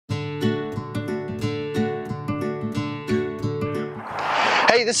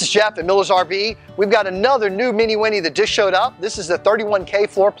Hey, this is Jeff at Miller's RV. We've got another new Minnie Winnie that just showed up. This is the 31K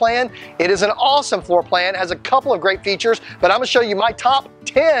floor plan. It is an awesome floor plan, has a couple of great features, but I'm gonna show you my top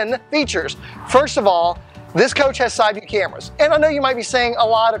 10 features. First of all, this coach has side view cameras. And I know you might be saying a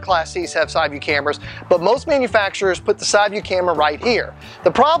lot of Class C's have side view cameras, but most manufacturers put the side view camera right here.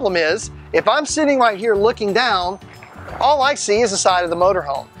 The problem is, if I'm sitting right here looking down, all I see is the side of the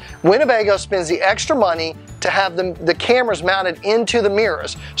motorhome. Winnebago spends the extra money to have the cameras mounted into the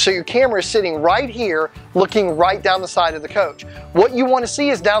mirrors. So your camera is sitting right here, looking right down the side of the coach. What you want to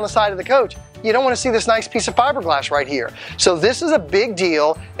see is down the side of the coach. You don't want to see this nice piece of fiberglass right here. So this is a big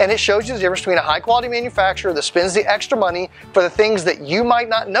deal, and it shows you the difference between a high quality manufacturer that spends the extra money for the things that you might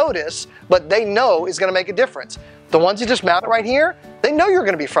not notice, but they know is going to make a difference. The ones that just mount it right here, they know you're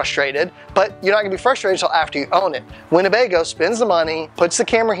going to be frustrated, but you're not going to be frustrated until after you own it. Winnebago spends the money, puts the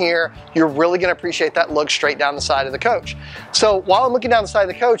camera here, you're really going to appreciate that look straight down the side of the coach. So while I'm looking down the side of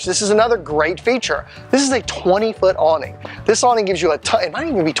the coach, this is another great feature. This is a 20-foot awning. This awning gives you a ton, it might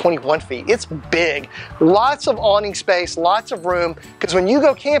even be 21 feet. It's big. Lots of awning space, lots of room, because when you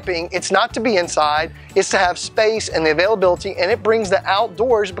go camping, it's not to be inside, it's to have space and the availability, and it brings the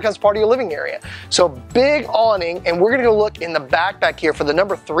outdoors, it becomes part of your living area. So big awning, and we're going to go look in the back here for the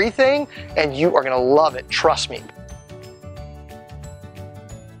number 3 thing, and you are going to love it, trust me.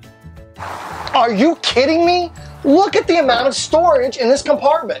 Are you kidding me? Look at the amount of storage in this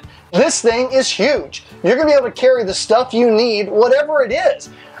compartment. This thing is huge. You're going to be able to carry the stuff you need, whatever it is.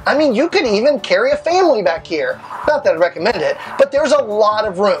 I mean, you could even carry a family back here. Not that I'd recommend it, but there's a lot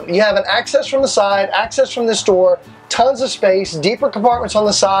of room. You have an access from the side, access from this door, tons of space, deeper compartments on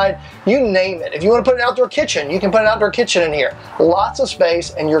the side, you name it. If you want to put an outdoor kitchen, you can put an outdoor kitchen in here. Lots of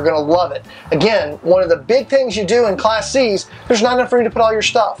space, and you're going to love it. Again, one of the big things you do in Class C's, there's not enough room to put all your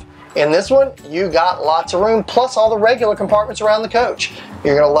stuff. In this one, you got lots of room, plus all the regular compartments around the coach.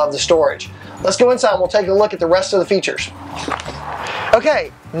 You're going to love the storage. Let's go inside and we'll take a look at the rest of the features.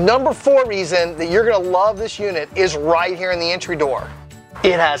 Okay, number 4 reason that you're going to love this unit is right here in the entry door.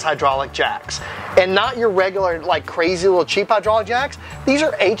 It has hydraulic jacks, and not your regular like crazy little cheap hydraulic jacks. These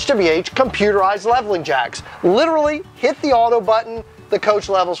are HWH computerized leveling jacks. Literally hit the auto button, the coach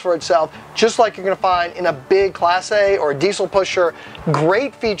levels for itself, just like you're going to find in a big Class A or a diesel pusher.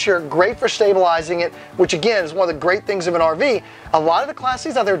 Great feature, great for stabilizing it, which again is one of the great things of an RV. A lot of the Class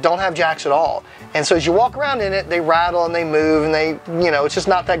C's out there don't have jacks at all, and so as you walk around in it, they rattle and they move, and they, you know, it's just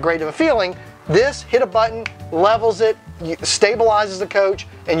not that great of a feeling. This, hit a button, levels it, stabilizes the coach,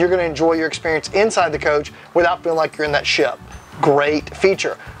 and you're going to enjoy your experience inside the coach without feeling like you're in that ship. Great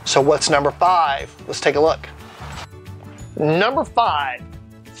feature. So what's number 5? Let's take a look. Number 5,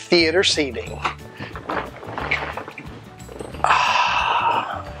 theater seating.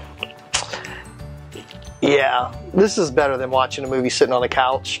 Yeah, this is better than watching a movie sitting on a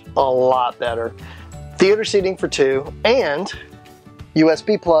couch. A lot better. Theater seating for 2, and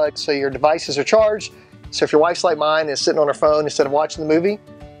USB plug, so your devices are charged. So if your wife's like mine and is sitting on her phone instead of watching the movie,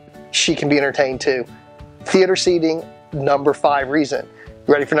 she can be entertained too. Theater seating, number 5 reason.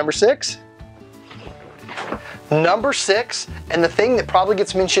 You ready for number 6? Number 6, and the thing that probably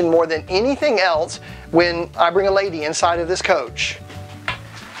gets mentioned more than anything else when I bring a lady inside of this coach.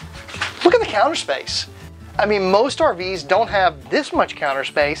 Look at the counter space. I mean, most RVs don't have this much counter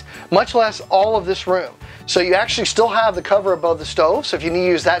space, much less all of this room. So you actually still have the cover above the stove, so if you need to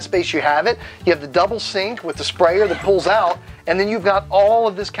use that space, you have it. You have the double sink with the sprayer that pulls out, and then you've got all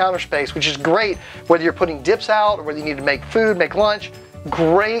of this counter space, which is great whether you're putting dips out or whether you need to make food, make lunch.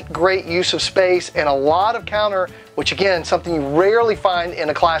 Great use of space and a lot of counter, which again, something you rarely find in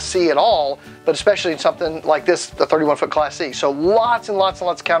a Class C at all, but especially in something like this, the 31-foot Class C. So lots and lots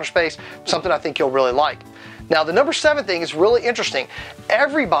of counter space, something I think you'll really like. Now the number 7 thing is really interesting.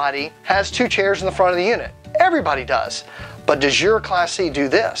 Everybody has 2 chairs in the front of the unit. Everybody does. But does your Class C do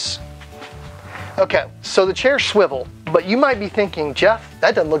this? Okay, so the chairs swivel, but you might be thinking, Jeff,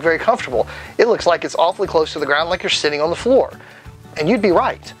 that doesn't look very comfortable. It looks like it's awfully close to the ground, like you're sitting on the floor. And you'd be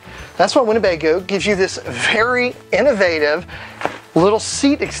right. That's why Winnebago gives you this very innovative little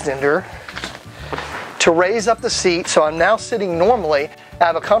seat extender to raise up the seat. So I'm now sitting normally, I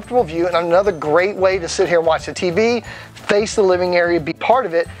have a comfortable view, and another great way to sit here and watch the TV, face the living area, be part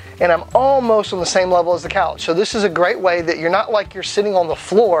of it, and I'm almost on the same level as the couch. So this is a great way that you're not like you're sitting on the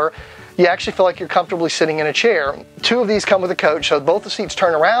floor, you actually feel like you're comfortably sitting in a chair. 2 of these come with a coach, so both the seats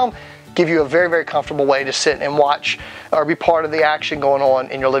turn around, give you a very comfortable way to sit and watch or be part of the action going on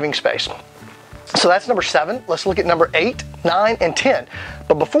in your living space. So that's number 7. Let's look at number 8, 9, and 10.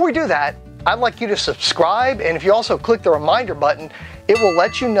 But before we do that, I'd like you to subscribe, and if you also click the reminder button, It will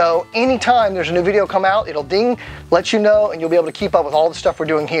let you know anytime there's a new video come out. It'll ding, let you know, and you'll be able to keep up with all the stuff we're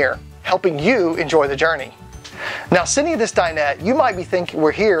doing here, helping you enjoy the journey. Now, sitting at this dinette, you might be thinking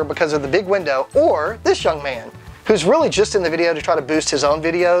we're here because of the big window, or this young man, who's really just in the video to try to boost his own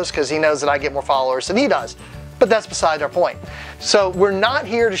videos because he knows that I get more followers than he does. But that's beside our point. So we're not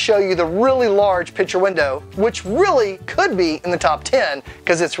here to show you the really large picture window, which really could be in the top 10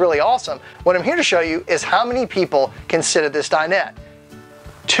 because it's really awesome. What I'm here to show you is how many people can sit at this dinette.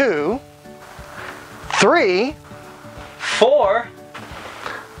 2, 3, 4,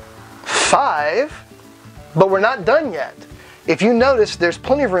 5, but we're not done yet. If you notice, there's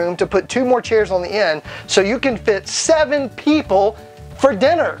plenty of room to put 2 more chairs on the end so you can fit 7 people for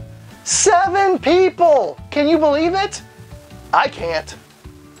dinner. 7 people! Can you believe it? I can't.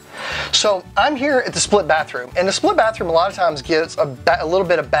 So I'm here at the split bathroom, and the split bathroom a lot of times gets a little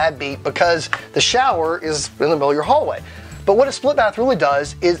bit of bad beat because the shower is in the middle of your hallway. But what a split bath really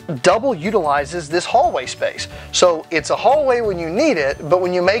does is double utilizes this hallway space. So it's a hallway when you need it, but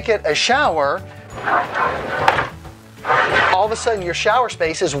when you make it a shower, all of a sudden your shower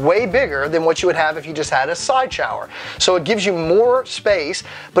space is way bigger than what you would have if you just had a side shower. So it gives you more space,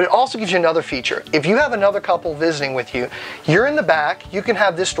 but it also gives you another feature. If you have another couple visiting with you, you're in the back, you can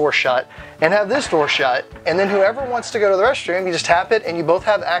have this door shut and have this door shut, and then whoever wants to go to the restroom, you just tap it and you both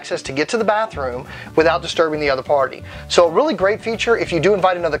have access to get to the bathroom without disturbing the other party. So a really great feature if you do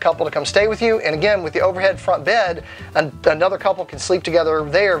invite another couple to come stay with you, and again, with the overhead front bed, another couple can sleep together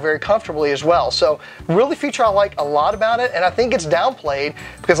there very comfortably as well. So really feature I like a lot about it, and I think it's downplayed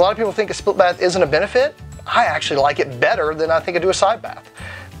because a lot of people think a split bath isn't a benefit. I actually like it better than I think I do a side bath.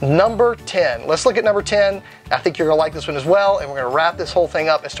 Number 10. Let's look at number 10. I think you're going to like this one as well, and we're going to wrap this whole thing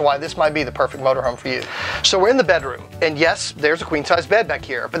up as to why this might be the perfect motorhome for you. So we're in the bedroom, and yes, there's a queen-size bed back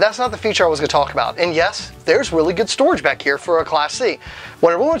here, but that's not the feature I was going to talk about. And yes, there's really good storage back here for a Class C.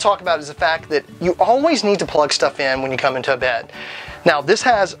 What I really want to talk about is the fact that you always need to plug stuff in when you come into a bed. Now, this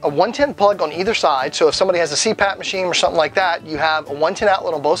has a 110 plug on either side, so if somebody has a CPAP machine or something like that, you have a 110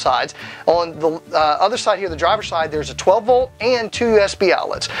 outlet on both sides. On the other side here, the driver's side, there's a 12 volt and 2 USB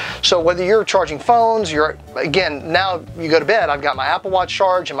outlets. So whether you're charging phones, again, now you go to bed, I've got my Apple Watch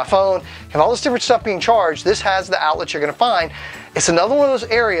charged and my phone, and all this different stuff being charged, this has the outlets you're going to find. It's another one of those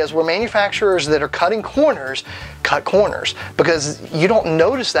areas where manufacturers that are cutting corners cut corners, because you don't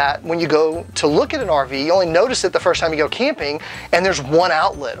notice that when you go to look at an RV. You only notice it the first time you go camping, and there's one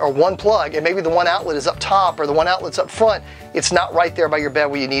outlet or one plug, and maybe the one outlet is up top or the one outlet's up front. It's not right there by your bed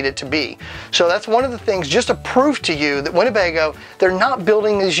where you need it to be. So that's one of the things, just to prove to you that Winnebago, they're not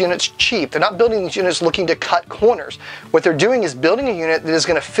building these units cheap. They're not building these units looking to cut corners. What they're doing is building a unit that is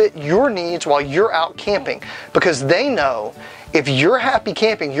going to fit your needs while you're out camping, because they know if you're happy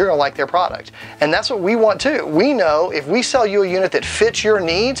camping, you're going to like their product. And that's what we want too. We know if we sell you a unit that fits your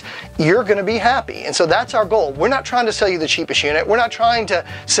needs, you're going to be happy. And so that's our goal. We're not trying to sell you the cheapest unit. We're not trying to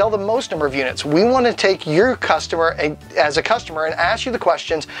sell the most number of units. We want to take your customer as a customer and ask you the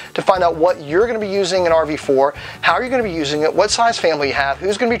questions to find out what you're going to be using an RV for, how are you going to be using it, what size family you have,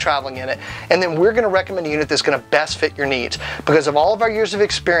 who's going to be traveling in it, and then we're going to recommend a unit that's going to best fit your needs. Because of all of our years of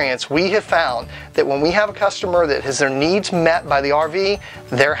experience, we have found that when we have a customer that has their needs met by the RV,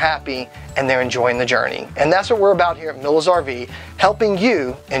 they're happy and they're enjoying the journey. And that's what we're about here at Miller's RV, helping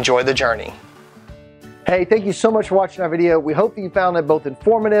you enjoy the journey. Hey, thank you so much for watching our video. We hope that you found it both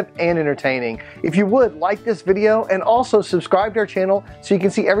informative and entertaining. If you would, like this video and also subscribe to our channel so you can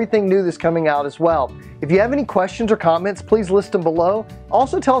see everything new that's coming out as well. If you have any questions or comments, please list them below.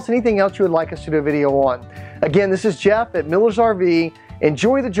 Also tell us anything else you would like us to do a video on. Again, this is Jeff at Miller's RV.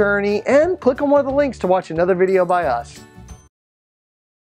 Enjoy the journey and click on one of the links to watch another video by us.